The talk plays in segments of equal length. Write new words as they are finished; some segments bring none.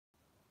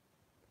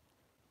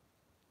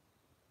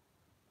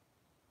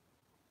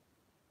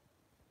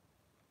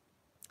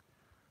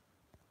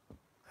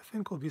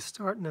think we'll be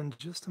starting in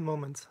just a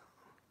moment.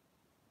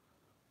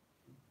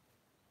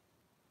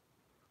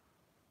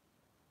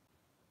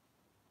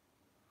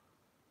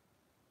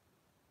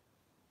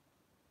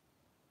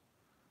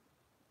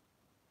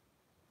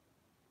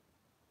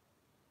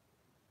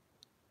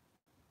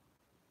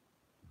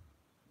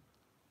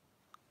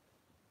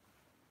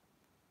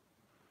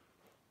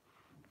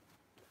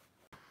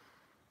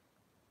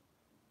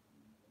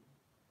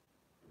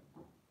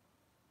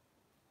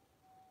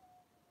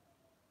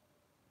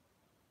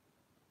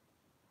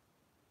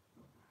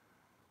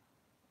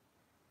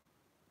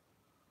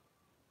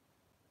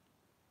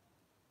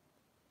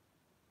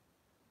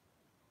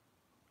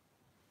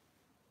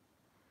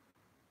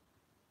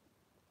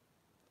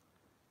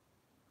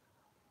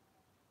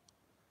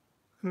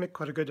 They make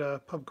quite a good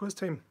pub quiz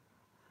team.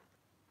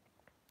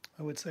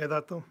 I would say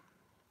that though.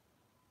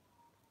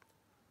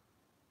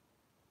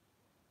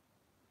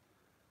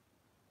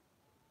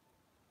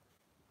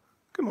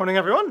 Good morning,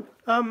 everyone.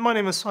 My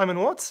name is Simon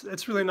Watts.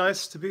 It's really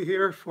nice to be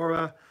here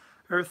for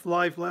Earth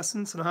Live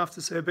lessons, and I have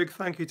to say a big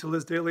thank you to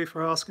Liz Daly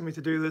for asking me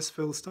to do this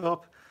full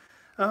stop.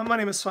 My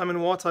name is Simon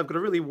Watt. I've got a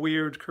really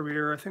weird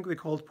career. I think they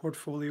call it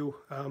portfolio.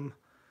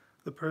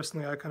 But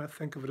personally, I kind of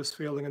think of it as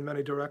failing in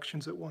many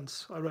directions at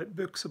once. I write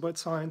books about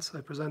science, I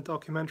present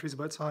documentaries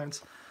about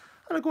science,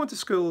 and I go into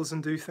schools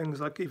and do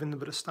things like even a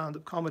bit of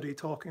stand-up comedy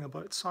talking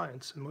about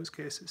science in most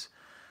cases.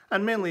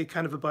 And mainly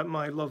kind of about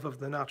my love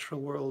of the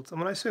natural world. And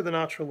when I say the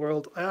natural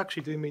world, I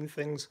actually do mean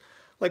things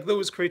like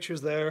those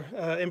creatures there.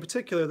 In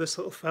particular, this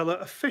little fella,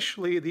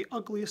 officially the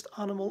ugliest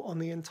animal on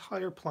the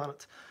entire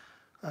planet.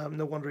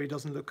 No wonder he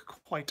doesn't look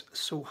quite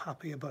so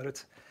happy about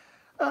it.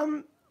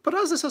 But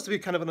as this has to be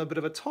kind of on a bit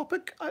of a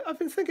topic, I've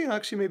been thinking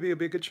actually maybe it'd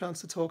be a good chance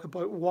to talk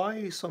about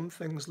why some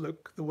things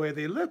look the way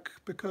they look,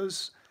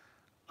 because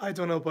I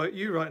don't know about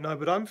you right now,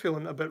 but I'm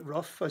feeling a bit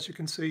rough. As you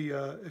can see,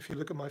 if you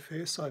look at my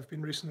face, I've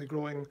been recently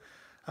growing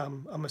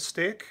a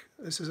mistake.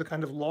 This is a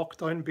kind of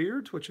lockdown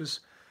beard, which is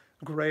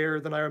grayer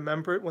than I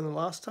remember it when the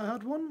last I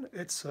had one.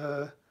 It's,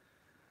 I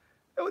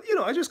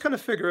just kind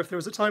of figure if there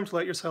was a time to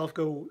let yourself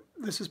go,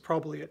 this is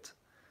probably it.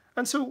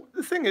 And so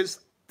the thing is,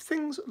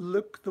 things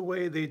look the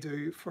way they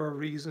do for a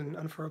reason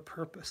and for a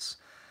purpose.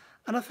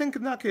 And I think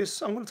in that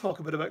case, I'm going to talk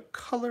a bit about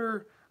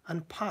colour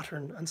and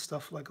pattern and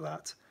stuff like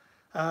that.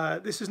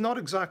 This is not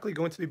exactly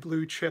going to be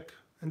blue chip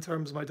in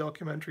terms of my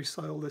documentary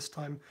style this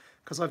time,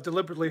 because I've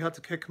deliberately had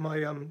to kick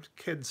my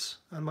kids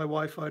and my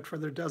wife out for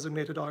their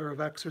designated hour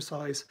of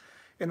exercise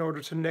in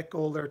order to nick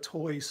all their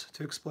toys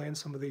to explain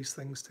some of these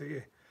things to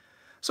you.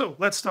 So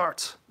let's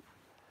start.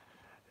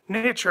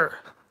 Nature.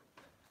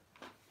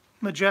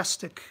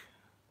 Majestic.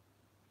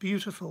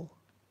 Beautiful,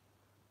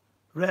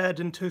 red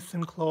in tooth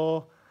and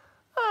claw,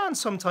 and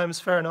sometimes,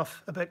 fair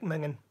enough, a bit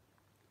minging.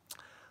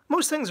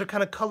 Most things are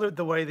kind of coloured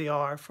the way they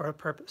are for a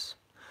purpose.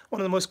 One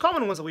of the most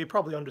common ones that we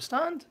probably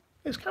understand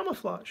is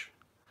camouflage.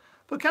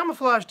 But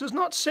camouflage does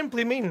not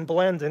simply mean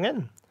blending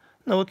in.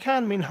 No, it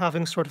can mean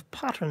having sort of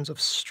patterns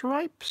of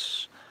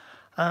stripes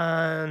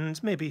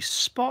and maybe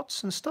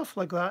spots and stuff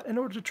like that in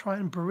order to try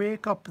and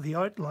break up the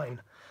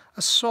outline.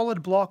 A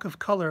solid block of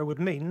colour would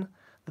mean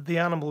that the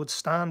animal would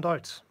stand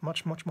out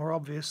much, much more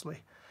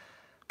obviously.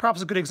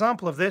 Perhaps a good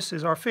example of this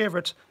is our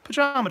favourite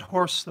pajamaed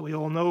horse that we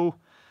all know,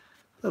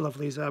 the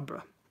lovely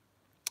zebra.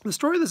 The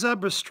story of the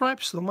zebra's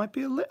stripes, though, might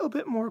be a little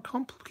bit more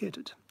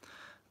complicated.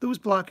 Those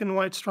black and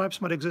white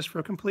stripes might exist for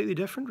a completely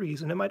different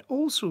reason. It might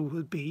also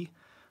be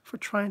for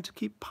trying to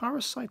keep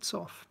parasites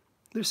off.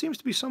 There seems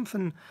to be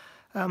something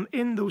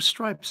in those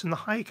stripes and the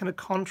high kind of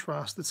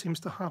contrast that seems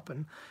to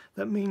happen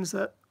that means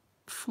that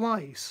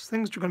flies,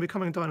 things that are going to be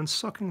coming down and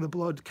sucking the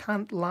blood,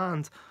 can't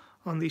land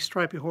on these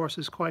stripy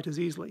horses quite as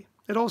easily.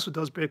 It also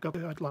does break up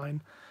the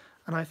outline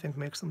and I think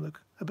makes them look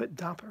a bit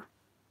dapper.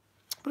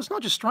 But it's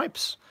not just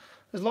stripes.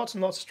 There's lots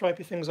and lots of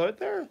stripy things out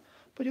there,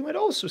 but you might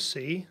also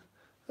see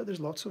that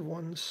there's lots of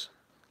ones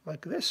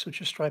like this,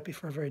 which are stripy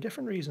for a very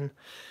different reason.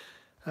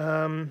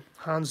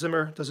 Hans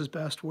Zimmer does his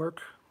best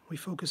work. We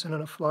focus in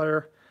on a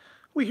flower.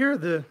 We hear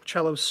the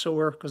cello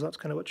soar, because that's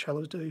kind of what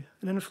cellos do.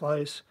 And in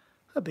flies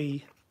a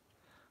bee,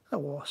 a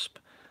wasp,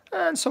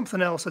 and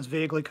something else that's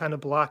vaguely kind of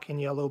black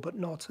and yellow, but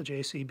not a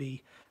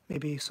JCB.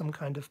 Maybe some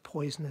kind of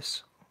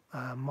poisonous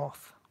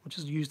moth, which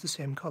has used the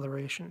same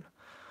coloration.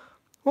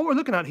 What we're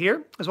looking at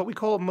here is what we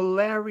call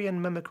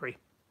Müllerian mimicry.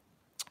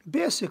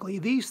 Basically,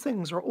 these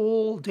things are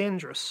all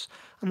dangerous,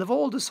 and they've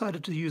all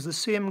decided to use the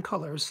same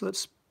colours, so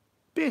that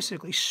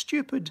basically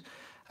stupid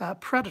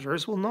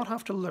predators will not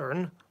have to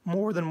learn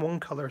more than one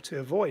colour to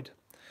avoid.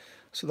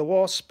 So the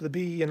wasp, the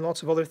bee, and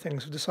lots of other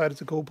things have decided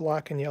to go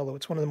black and yellow.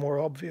 It's one of the more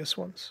obvious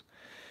ones.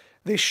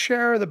 They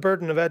share the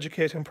burden of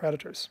educating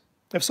predators.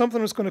 If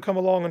something is going to come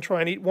along and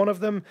try and eat one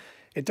of them,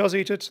 it does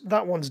eat it.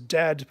 That one's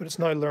dead, but it's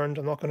now learned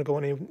I'm not going to go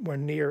anywhere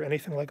near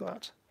anything like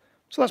that.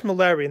 So that's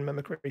Müllerian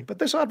mimicry. But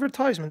this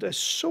advertisement is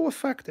so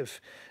effective.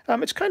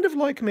 It's kind of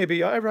like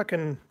maybe, I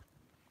reckon,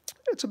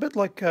 it's a bit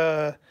like,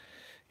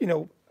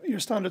 your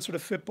standard sort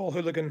of football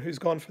hooligan who's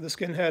gone for the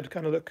skinhead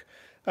kind of look.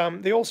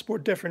 They all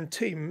support different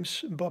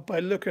teams, but by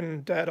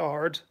looking dead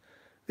hard,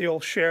 they all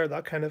share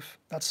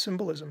that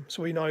symbolism.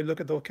 So we now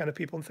look at those kind of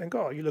people and think,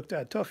 oh, you look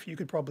dead tough. You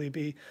could probably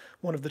be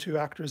one of the two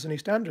actors in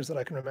EastEnders that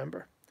I can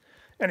remember.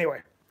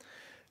 Anyway,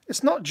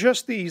 it's not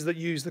just these that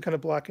use the kind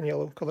of black and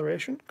yellow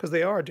coloration, because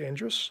they are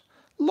dangerous.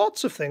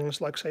 Lots of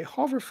things, like say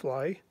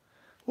hoverfly,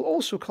 will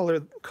also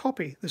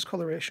copy this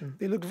coloration.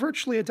 They look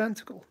virtually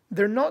identical.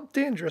 They're not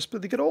dangerous,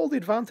 but they get all the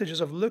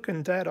advantages of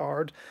looking dead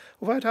hard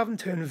without having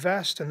to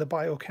invest in the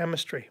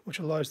biochemistry, which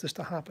allows this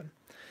to happen.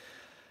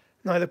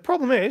 Now, the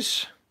problem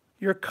is,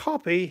 your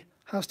copy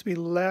has to be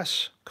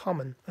less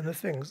common than the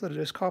things that it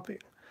is copying.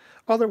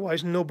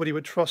 Otherwise, nobody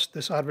would trust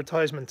this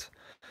advertisement.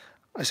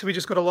 I see we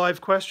just got a live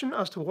question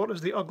as to what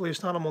is the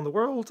ugliest animal in the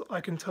world.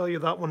 I can tell you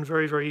that one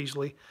very, very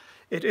easily.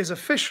 It is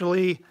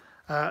officially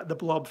the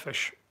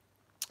blobfish.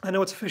 I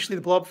know it's officially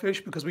the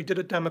blobfish because we did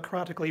it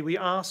democratically. We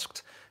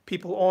asked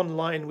people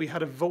online. We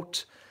had a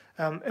vote.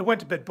 It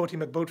went a bit boaty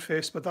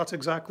McBoatface, but that's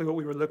exactly what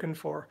we were looking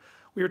for.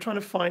 We were trying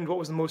to find what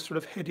was the most sort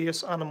of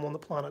hideous animal on the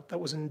planet that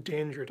was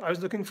endangered. I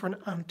was looking for an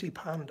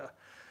anti-panda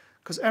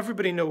because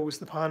everybody knows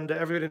the panda,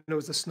 everybody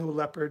knows the snow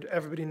leopard,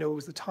 everybody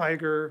knows the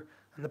tiger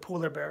and the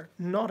polar bear.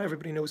 Not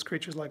everybody knows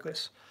creatures like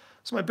this.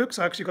 So my book's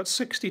actually got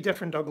 60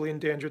 different ugly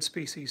endangered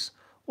species.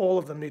 All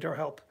of them need our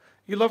help.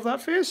 You love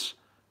that face?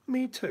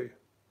 Me too.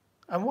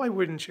 And why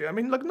wouldn't you? I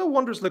mean, like, no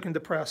wonder it's looking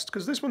depressed,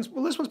 because this one's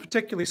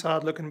particularly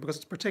sad looking because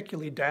it's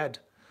particularly dead.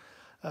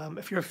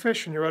 If you're a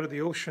fish and you're out of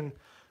the ocean,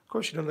 of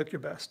course you don't look your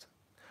best.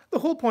 The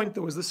whole point,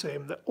 though, is the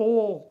same, that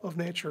all of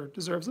nature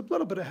deserves a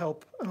little bit of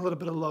help and a little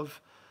bit of love.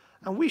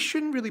 And we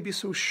shouldn't really be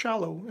so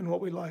shallow in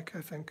what we like,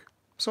 I think.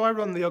 So I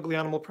run the Ugly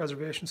Animal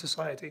Preservation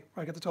Society,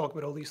 where I get to talk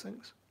about all these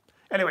things.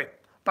 Anyway,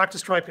 back to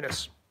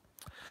stripiness.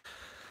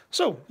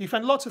 So, you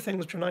find lots of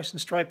things which are nice and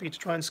stripy to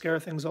try and scare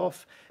things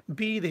off,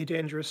 be they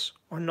dangerous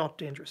or not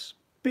dangerous.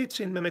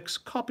 Baitsy and mimics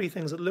copy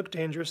things that look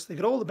dangerous. They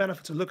get all the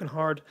benefits of looking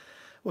hard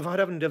without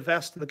having to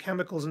invest in the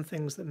chemicals and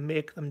things that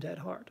make them dead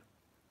hard.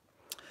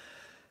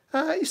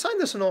 You find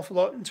this an awful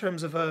lot in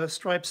terms of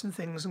stripes and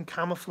things and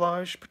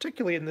camouflage,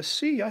 particularly in the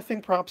sea. I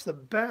think perhaps the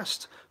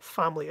best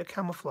family of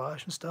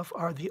camouflage and stuff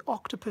are the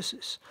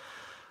octopuses.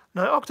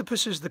 Now,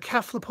 octopuses, the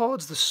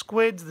cephalopods, the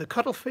squid, the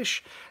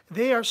cuttlefish,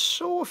 they are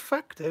so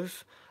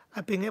effective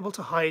at being able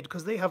to hide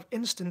because they have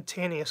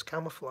instantaneous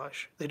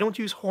camouflage. They don't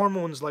use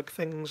hormones like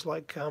things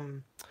like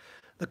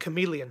the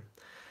chameleon.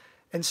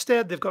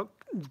 Instead, they've got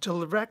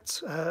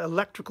direct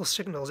electrical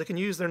signals. They can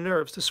use their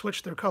nerves to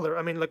switch their color.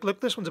 I mean, like,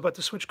 look, this one's about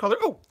to switch color.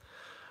 Oh,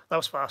 that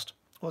was fast,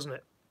 wasn't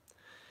it?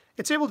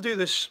 It's able to do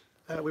this.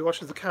 We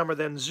watch as the camera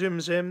then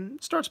zooms in,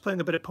 starts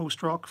playing a bit of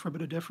post-rock for a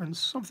bit of difference,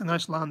 something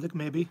Icelandic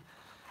maybe.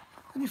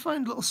 And you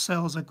find little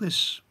cells like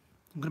this.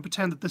 I'm going to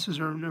pretend that this is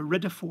an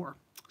iridophore,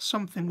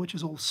 something which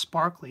is all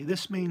sparkly.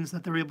 This means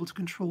that they're able to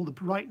control the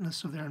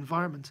brightness of their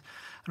environment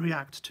and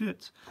react to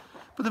it.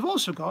 But they've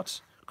also got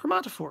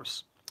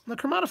chromatophores. Now,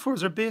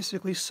 chromatophores are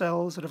basically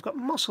cells that have got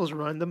muscles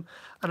around them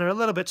and are a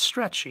little bit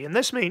stretchy. And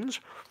this means,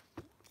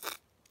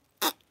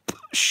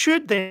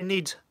 should they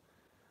need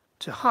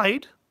to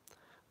hide,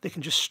 they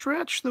can just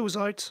stretch those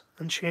out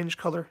and change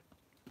colour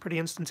pretty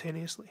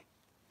instantaneously.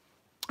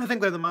 I think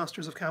they're the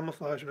masters of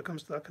camouflage when it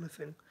comes to that kind of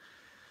thing.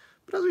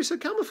 But as we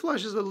said,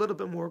 camouflage is a little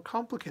bit more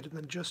complicated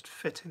than just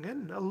fitting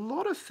in. A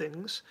lot of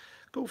things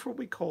go for what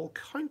we call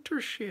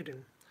counter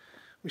shading.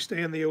 We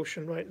stay in the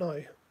ocean right now.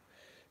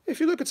 If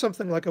you look at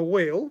something like a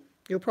whale,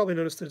 you'll probably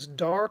notice that it's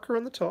darker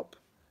on the top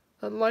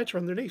and lighter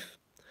underneath.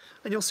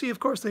 And you'll see, of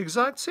course, the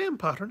exact same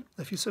pattern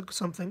if you look at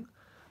something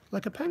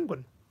like a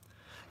penguin.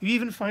 You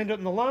even find it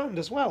in the land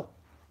as well.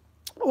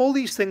 All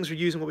these things are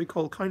using what we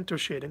call counter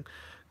shading.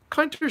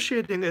 Counter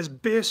shading is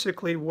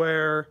basically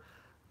where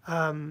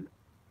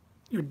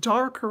you're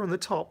darker on the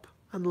top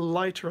and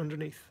lighter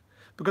underneath.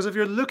 Because if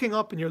you're looking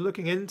up and you're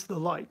looking into the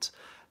light,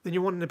 then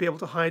you're wanting to be able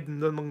to hide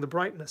among the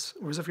brightness.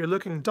 Whereas if you're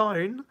looking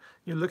down,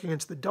 you're looking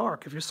into the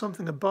dark. If you're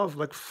something above,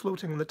 like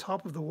floating on the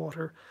top of the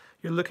water,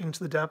 you're looking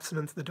into the depths and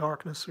into the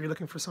darkness. So you're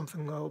looking for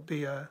something that will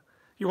be,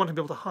 you want to be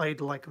able to hide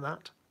like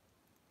that.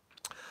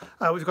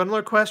 We've got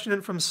another question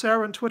in from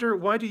Sarah on Twitter.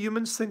 Why do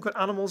humans think that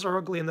animals are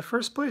ugly in the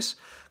first place?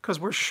 Because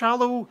we're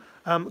shallow,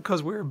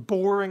 because we're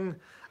boring,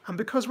 and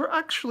because we're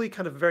actually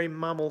kind of very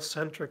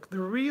mammal-centric. The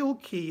real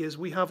key is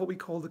we have what we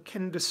call the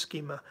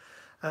kinderschema.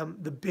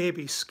 The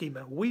baby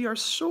schema. We are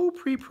so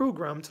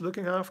pre-programmed to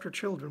looking after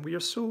children. We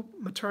are so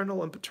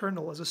maternal and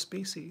paternal as a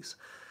species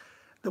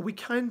that we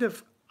kind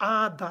of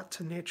add that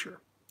to nature.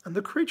 And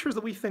the creatures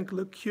that we think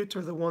look cute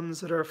are the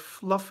ones that are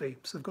fluffy.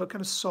 So they've got kind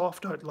of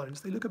soft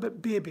outlines. They look a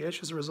bit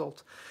babyish as a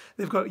result.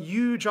 They've got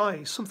huge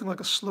eyes, something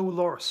like a slow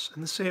loris,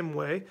 in the same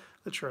way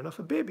that, sure enough,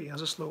 a baby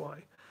has a slow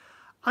eye.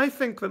 I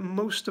think that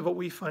most of what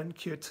we find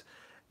cute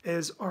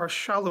is our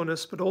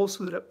shallowness, but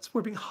also that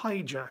we're being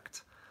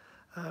hijacked.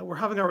 We're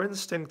having our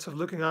instincts of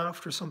looking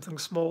after something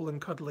small and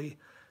cuddly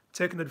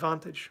taken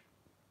advantage.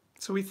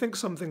 So we think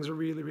some things are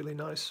really, really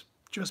nice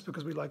just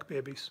because we like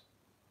babies.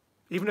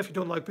 Even if you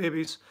don't like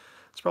babies,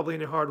 it's probably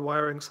in your hard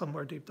wiring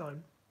somewhere deep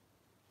down.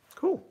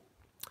 Cool.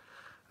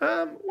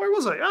 Where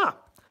was I?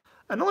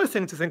 Another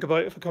thing to think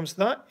about if it comes to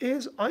that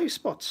is eye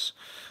spots.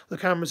 The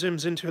camera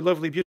zooms into a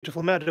lovely,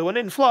 beautiful meadow, and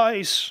in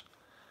flies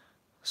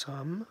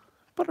some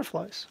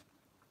butterflies.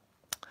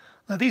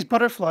 Now, these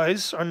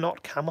butterflies are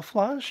not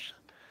camouflaged.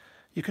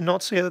 You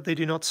cannot say that they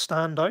do not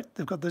stand out.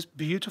 They've got this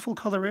beautiful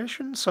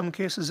coloration. In some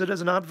cases it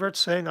is an advert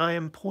saying, "I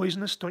am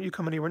poisonous, don't you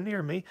come anywhere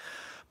near me."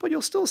 But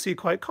you'll still see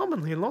quite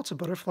commonly in lots of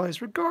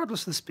butterflies,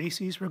 regardless of the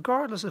species,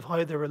 regardless of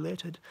how they're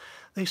related,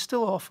 they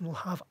still often will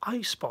have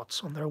eye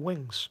spots on their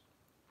wings.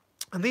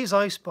 And these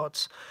eye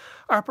spots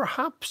are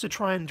perhaps to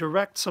try and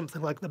direct something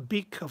like the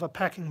beak of a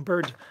pecking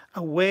bird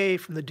away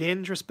from the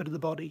dangerous bit of the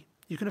body.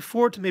 You can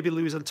afford to maybe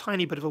lose a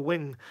tiny bit of a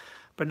wing,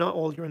 but not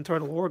all your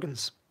internal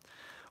organs.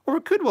 Or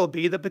it could well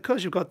be that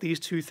because you've got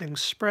these two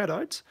things spread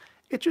out,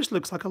 it just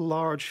looks like a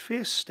large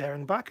face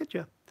staring back at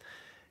you.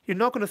 You're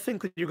not going to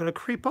think that you're going to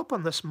creep up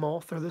on this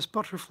moth or this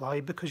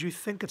butterfly because you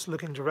think it's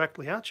looking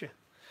directly at you.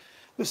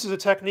 This is a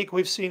technique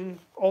we've seen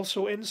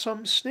also in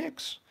some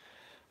snakes.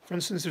 For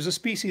instance, there's a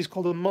species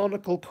called a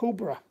monocle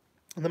cobra.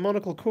 And the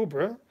monocle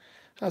cobra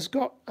has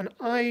got an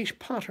eye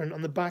pattern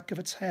on the back of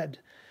its head.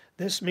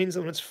 This means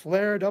that when it's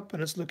flared up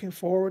and it's looking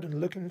forward and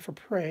looking for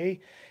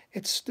prey,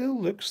 it still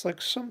looks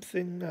like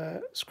something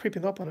is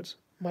creeping up on it,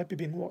 might be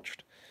being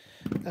watched.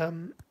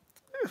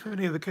 If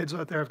any of the kids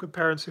out there have got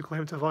parents who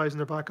claim to have eyes in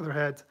the back of their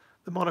head,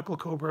 the monocle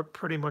cobra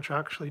pretty much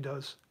actually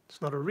does.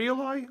 It's not a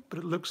real eye, but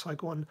it looks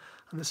like one,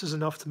 and this is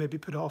enough to maybe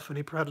put off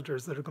any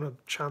predators that are going to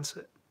chance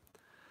it.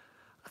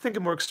 I think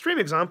a more extreme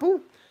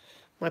example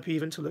might be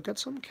even to look at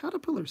some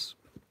caterpillars.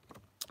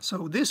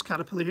 So this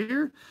caterpillar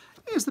here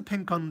is the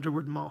pink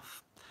underwood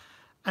moth.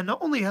 And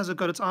not only has it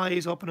got its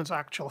eyes up on its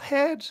actual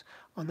head,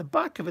 on the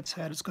back of its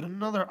head it's got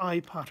another eye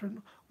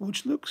pattern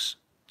which looks,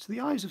 to the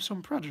eyes of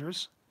some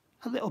predators,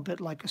 a little bit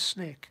like a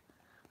snake,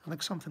 and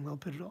like something that'll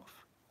put it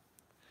off.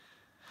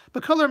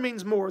 But colour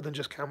means more than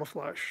just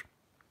camouflage.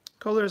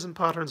 Colours and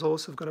patterns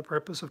also have got a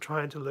purpose of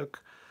trying to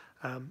look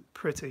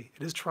pretty.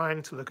 It is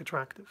trying to look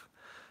attractive.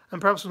 And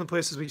perhaps one of the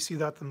places we see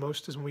that the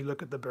most is when we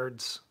look at the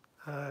birds.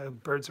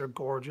 Birds are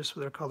gorgeous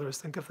with their colours.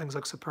 Think of things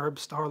like superb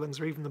starlings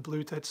or even the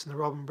blue tits and the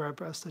robin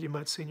redbreast that you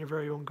might see in your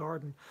very own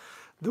garden.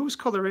 Those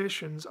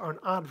colorations are an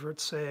advert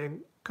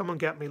saying, "Come and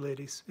get me,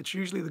 ladies." It's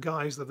usually the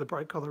guys that have the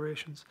bright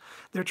colorations.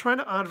 They're trying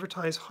to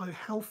advertise how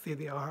healthy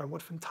they are and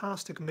what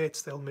fantastic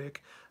mates they'll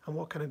make and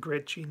what kind of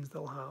great genes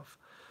they'll have.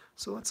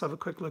 So let's have a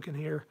quick look in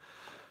here.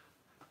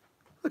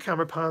 The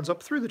camera pans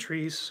up through the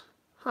trees.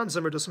 Hans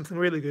Zimmer does something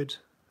really good.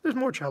 There's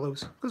more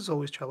cellos, because there's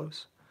always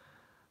cellos.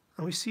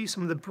 And we see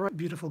some of the bright,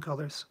 beautiful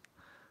colours.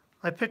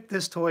 I picked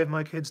this toy of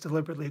my kids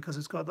deliberately because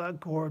it's got that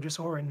gorgeous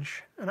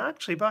orange. And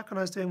actually, back when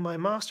I was doing my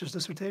master's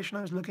dissertation,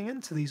 I was looking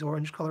into these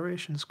orange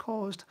colorations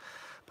caused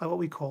by what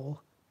we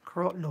call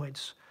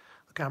carotenoids.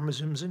 The camera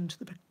zooms into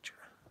the picture.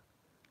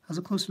 Has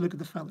a closer look at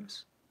the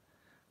feathers.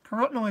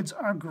 Carotenoids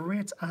are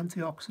great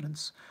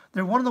antioxidants.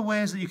 They're one of the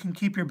ways that you can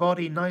keep your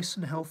body nice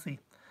and healthy.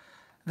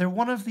 They're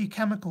one of the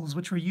chemicals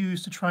which are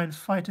used to try and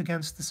fight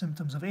against the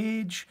symptoms of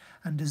age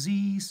and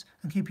disease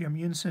and keep your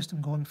immune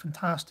system going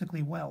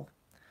fantastically well.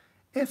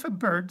 If a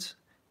bird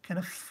can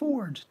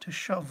afford to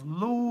shove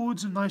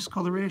loads of nice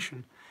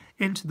coloration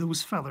into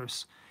those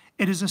feathers,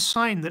 it is a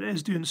sign that it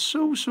is doing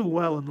so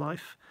well in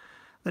life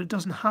that it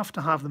doesn't have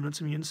to have them in its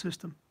immune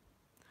system.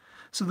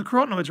 So the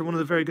carotenoids are one of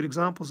the very good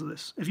examples of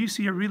this. If you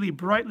see a really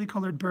brightly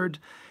coloured bird,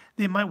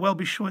 they might well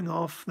be showing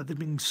off that they've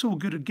been so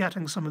good at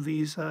getting some of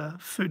these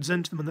foods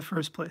into them in the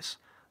first place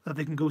that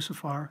they can go so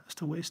far as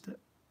to waste it.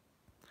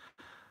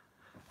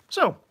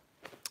 So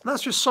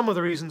that's just some of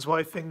the reasons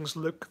why things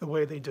look the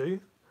way they do.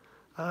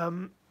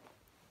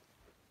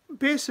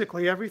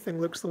 Basically,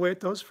 everything looks the way it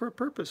does for a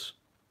purpose.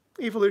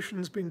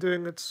 Evolution's been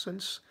doing it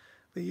since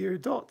the year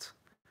dot.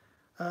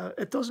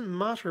 It doesn't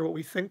matter what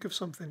we think of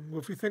something.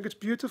 If we think it's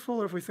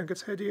beautiful or if we think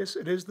it's hideous,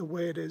 it is the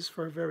way it is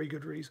for a very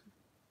good reason.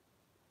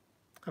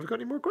 Have you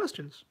got any more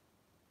questions?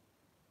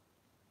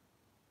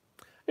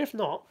 If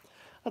not,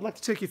 I'd like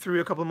to take you through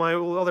a couple of my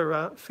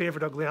other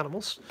favourite ugly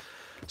animals.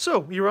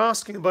 So, you were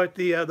asking about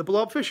the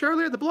blobfish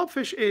earlier. The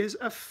blobfish is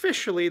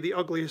officially the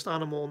ugliest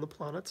animal on the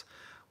planet.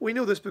 We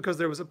know this because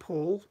there was a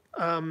poll.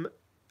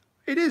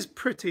 It is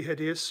pretty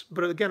hideous,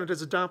 but again, it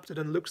is adapted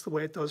and looks the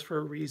way it does for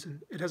a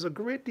reason. It has a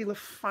great deal of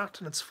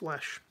fat in its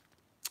flesh.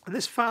 And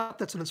this fat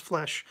that's in its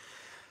flesh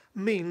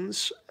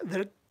means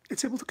that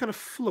it's able to kind of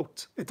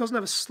float. It doesn't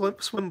have a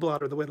swim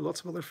bladder the way that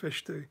lots of other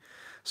fish do.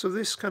 So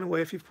this kind of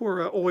way, if you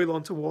pour oil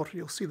onto water,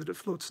 you'll see that it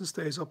floats and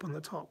stays up on the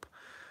top.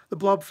 The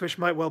blobfish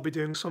might well be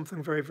doing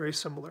something very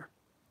similar.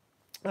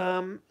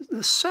 The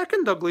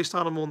second ugliest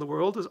animal in the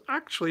world is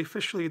actually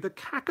officially the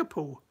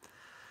kakapo.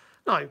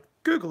 Now,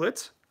 Google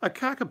it. A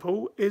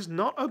kakapo is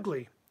not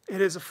ugly.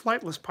 It is a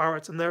flightless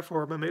parrot, and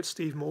therefore my mate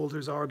Steve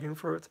Moulder's arguing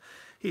for it.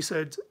 He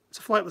said, it's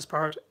a flightless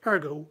parrot,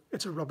 ergo,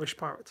 it's a rubbish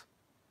parrot.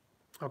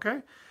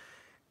 Okay?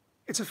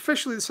 It's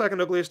officially the second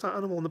ugliest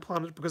animal on the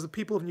planet because the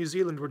people of New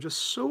Zealand were just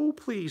so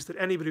pleased that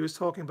anybody was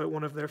talking about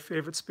one of their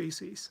favourite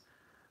species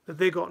that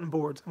they got on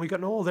board. And we got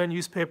in all their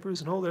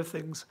newspapers and all their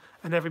things,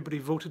 and everybody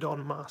voted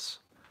en masse.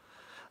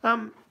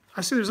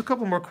 I see there's a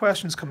couple more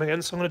questions coming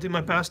in, so I'm going to do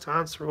my best to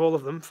answer all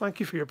of them. Thank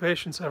you for your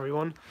patience,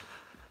 everyone.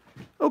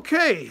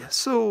 Okay,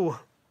 so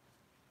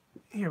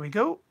here we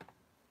go.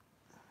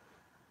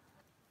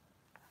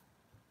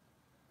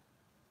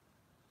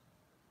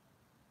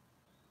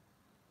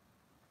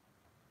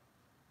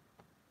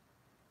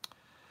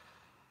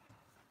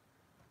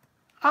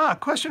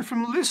 Question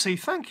from Lucy.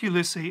 Thank you,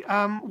 Lucy.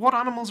 What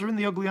animals are in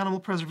the Ugly Animal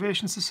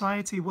Preservation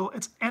Society? Well,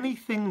 it's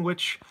anything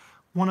which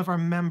one of our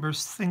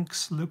members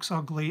thinks looks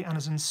ugly and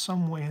is in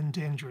some way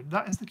endangered.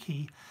 That is the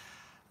key.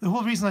 The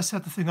whole reason I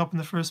set the thing up in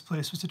the first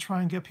place was to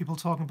try and get people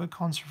talking about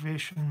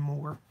conservation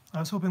more. I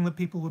was hoping that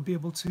people would be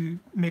able to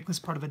make this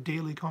part of a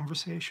daily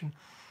conversation.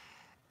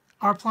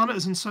 Our planet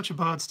is in such a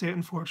bad state,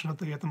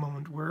 unfortunately, at the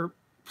moment. We're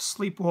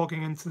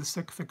sleepwalking into the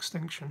sixth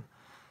extinction.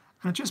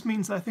 And it just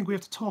means that I think we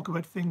have to talk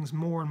about things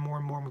more and more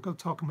and more, and we've got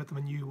to talk about them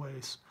in new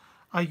ways.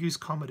 I use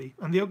comedy,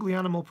 and the Ugly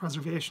Animal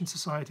Preservation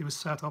Society was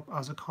set up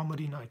as a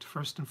comedy night,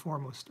 first and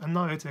foremost. And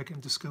now I take it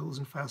into schools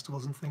and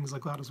festivals and things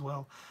like that as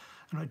well,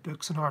 and write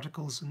books and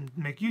articles and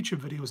make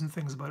YouTube videos and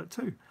things about it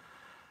too.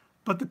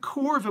 But the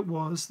core of it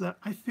was that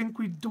I think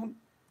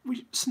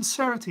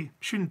sincerity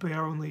shouldn't be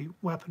our only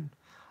weapon.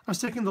 I was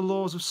taking the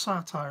laws of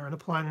satire and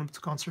applying them to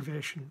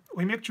conservation.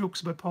 We make jokes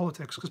about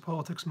politics because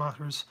politics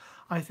matters.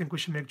 I think we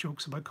should make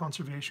jokes about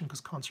conservation because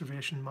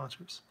conservation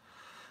matters.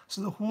 So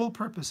the whole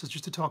purpose is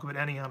just to talk about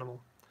any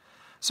animal.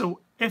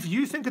 So if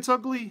you think it's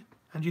ugly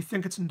and you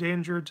think it's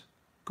endangered,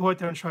 go out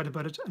there and shout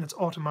about it, and it's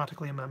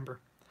automatically a member.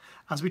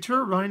 As we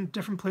tour around,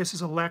 different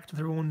places elect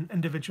their own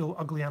individual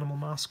ugly animal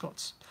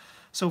mascots.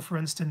 So, for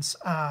instance,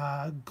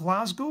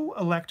 Glasgow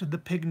elected the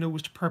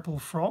pig-nosed purple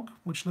frog,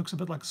 which looks a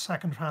bit like a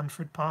second-hand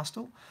fruit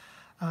pastel.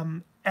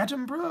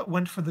 Edinburgh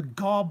went for the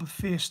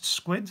gob-faced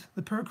squid.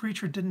 The poor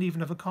creature didn't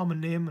even have a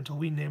common name until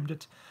we named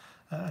it,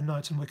 and now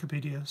it's in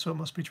Wikipedia, so it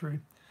must be true.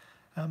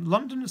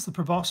 London is the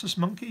proboscis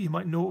monkey. You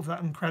might know of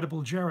that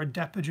incredible Gerard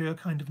Depardieu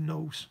kind of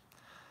nose.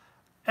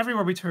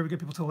 Everywhere we tour, we get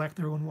people to elect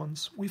their own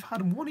ones. We've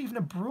had one even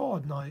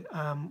abroad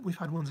now. We've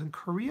had ones in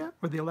Korea,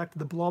 where they elected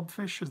the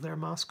blobfish as their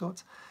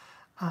mascot,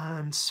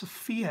 and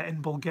Sofia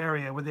in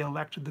Bulgaria, where they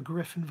elected the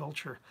griffin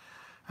vulture.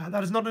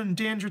 That is not an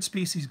endangered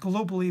species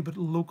globally, but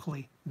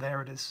locally,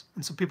 there it is.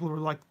 And so people were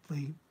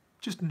likely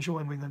just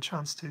enjoying being a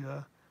chance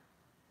to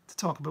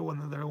talk about one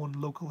of their own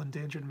local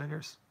endangered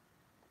mingers.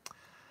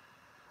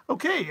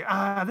 Okay,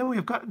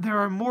 then there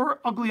are more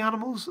ugly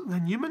animals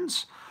than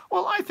humans.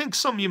 Well, I think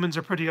some humans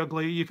are pretty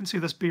ugly. You can see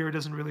this beard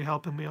isn't really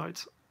helping me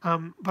out.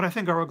 But I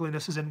think our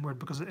ugliness is inward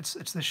because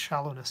it's this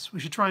shallowness.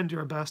 We should try and do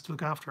our best to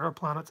look after our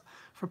planet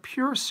for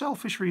pure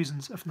selfish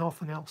reasons, if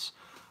nothing else.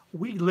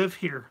 We live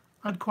here.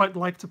 I'd quite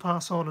like to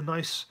pass on a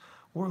nice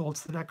world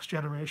to the next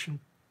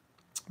generation.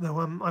 Though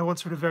I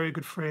once heard a very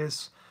good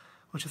phrase,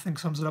 which I think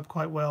sums it up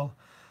quite well.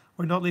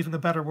 We're not leaving a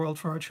better world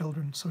for our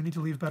children, so we need to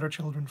leave better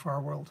children for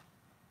our world.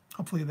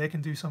 Hopefully they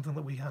can do something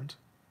that we can't.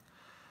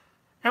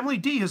 Emily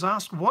D has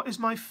asked, what is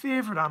my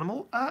favourite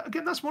animal?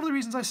 Again, that's one of the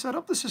reasons I set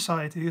up the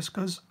society, is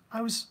because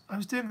I was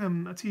doing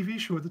a TV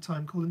show at the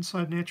time called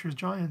Inside Nature's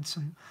Giants,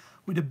 and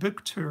we did a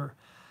book tour.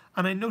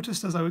 And I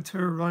noticed as I would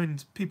tour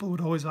around, people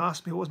would always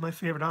ask me what was my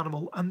favourite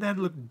animal, and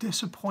then look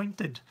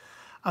disappointed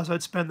as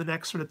I'd spend the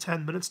next sort of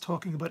 10 minutes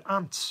talking about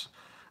ants.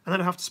 And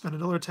then I'd have to spend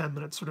another 10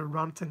 minutes sort of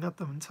ranting at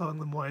them and telling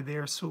them why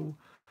they're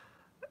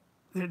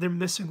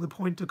missing the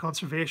point of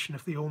conservation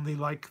if they only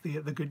like the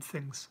good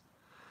things.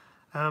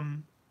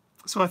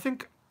 So I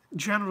think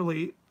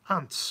generally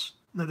ants.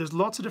 Now there's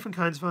lots of different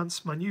kinds of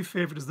ants. My new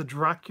favourite is the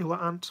Dracula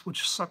ant,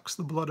 which sucks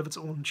the blood of its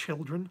own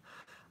children.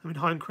 I mean,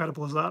 how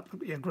incredible is that?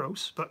 Yeah,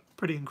 gross, but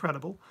pretty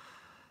incredible.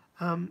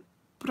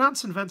 But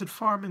ants invented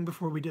farming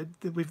before we did.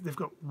 They've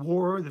got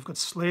war, they've got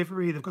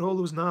slavery, they've got all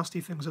those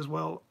nasty things as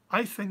well.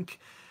 I think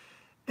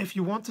if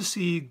you want to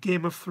see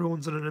Game of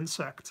Thrones in an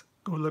insect,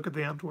 go look at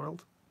the ant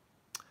world.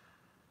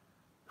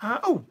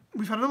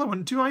 We've had another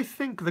one. Do I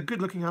think the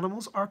good-looking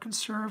animals are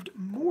conserved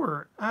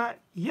more?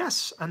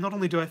 Yes, and not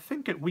only do I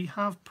think it, we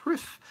have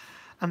proof.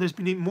 And there's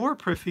been more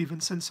proof even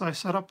since I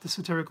set up the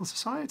Satirical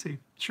Society.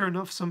 Sure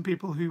enough, some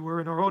people who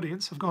were in our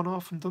audience have gone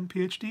off and done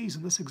PhDs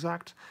in this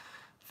exact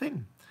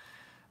thing.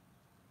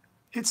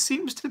 It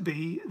seems to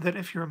be that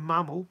if you're a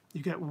mammal,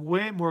 you get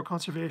way more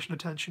conservation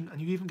attention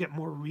and you even get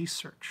more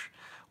research.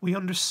 We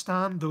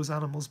understand those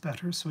animals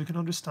better, so we can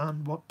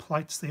understand what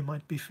plights they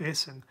might be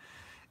facing.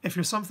 If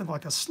you're something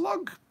like a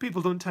slug,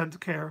 people don't tend to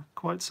care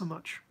quite so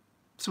much.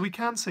 So we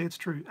can say it's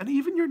true. And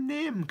even your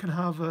name can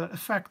have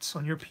effects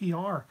on your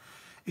PR.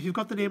 If you've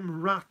got the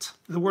name rat,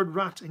 the word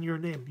rat in your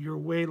name, you're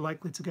way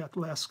likely to get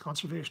less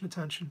conservation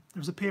attention. There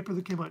was a paper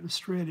that came out in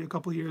Australia a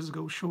couple of years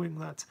ago showing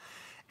that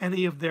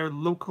any of their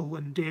local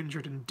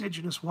endangered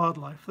indigenous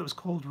wildlife that was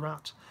called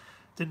rat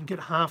didn't get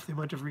half the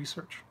amount of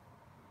research.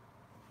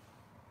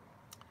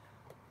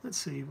 Let's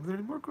see, were there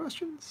any more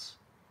questions?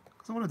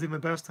 Because I want to do my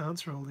best to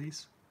answer all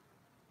these.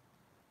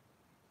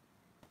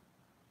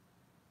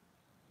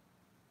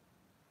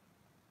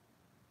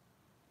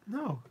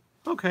 No.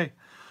 Okay.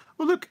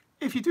 Well, look,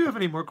 if you do have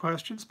any more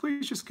questions,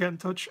 please just get in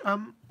touch.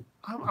 I'm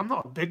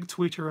not a big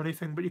tweeter or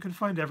anything, but you can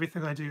find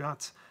everything I do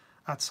at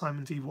at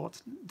Simon D.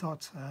 Watt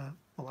at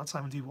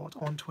Simon D. Watt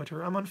on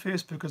Twitter. I'm on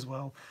Facebook as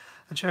well.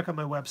 And check out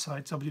my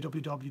website,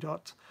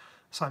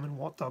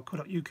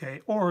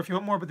 www.simonwatt.co.uk. Or if you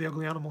want more about the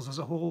ugly animals as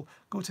a whole,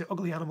 go to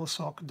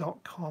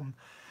uglyanimalsock.com.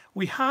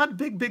 We had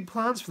big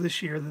plans for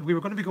this year that we were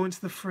going to be going to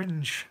the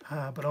Fringe,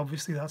 but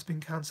obviously that's been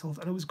cancelled,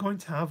 and it was going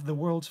to have the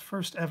world's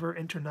first ever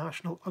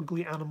International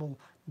Ugly Animal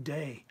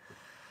Day.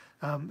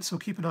 So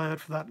keep an eye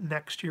out for that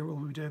next year. We'll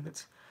be doing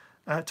it.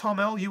 Tom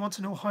L., you want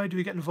to know how do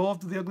we get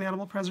involved with the Ugly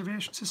Animal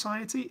Preservation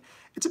Society?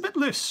 It's a bit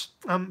loose.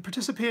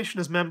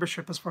 Participation is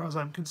membership as far as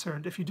I'm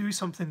concerned. If you do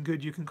something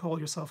good, you can call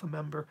yourself a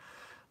member.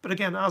 But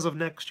again, as of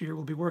next year,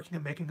 we'll be working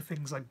on making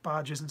things like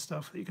badges and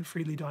stuff that you can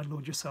freely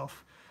download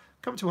yourself.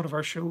 Come to one of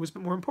our shows,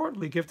 but more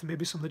importantly, give to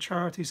maybe some of the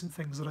charities and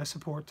things that I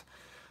support.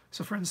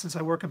 So for instance,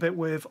 I work a bit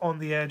with On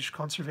the Edge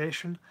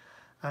Conservation.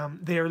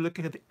 They are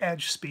looking at the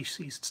edge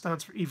species. It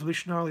stands for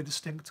evolutionarily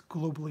distinct,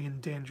 globally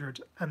endangered.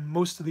 And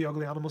most of the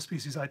ugly animal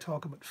species I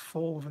talk about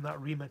fall within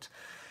that remit.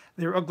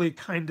 They're ugly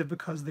kind of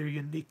because they're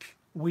unique.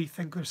 We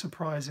think they're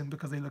surprising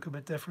because they look a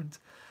bit different.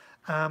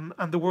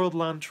 And the World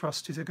Land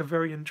Trust, who take a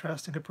very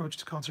interesting approach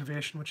to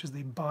conservation, which is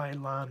they buy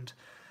land.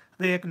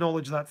 They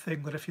acknowledge that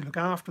thing that if you look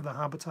after the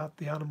habitat,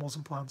 the animals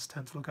and plants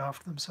tend to look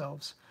after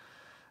themselves.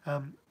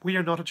 We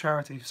are not a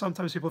charity.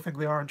 Sometimes people think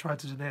they are and try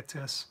to donate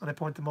to us, and I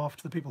point them off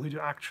to the people who do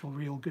actual,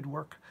 real good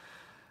work.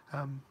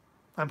 I'm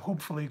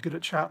hopefully good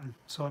at chatting,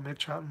 so I make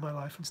chatting my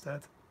life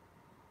instead.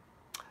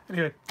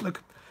 Anyway,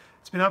 look,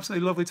 it's been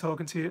absolutely lovely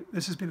talking to you.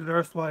 This has been an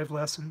Earth Live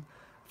lesson.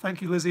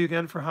 Thank you, Lizzie,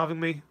 again for having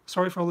me.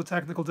 Sorry for all the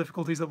technical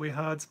difficulties that we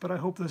had, but I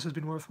hope this has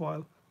been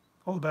worthwhile.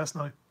 All the best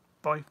now.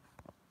 Bye.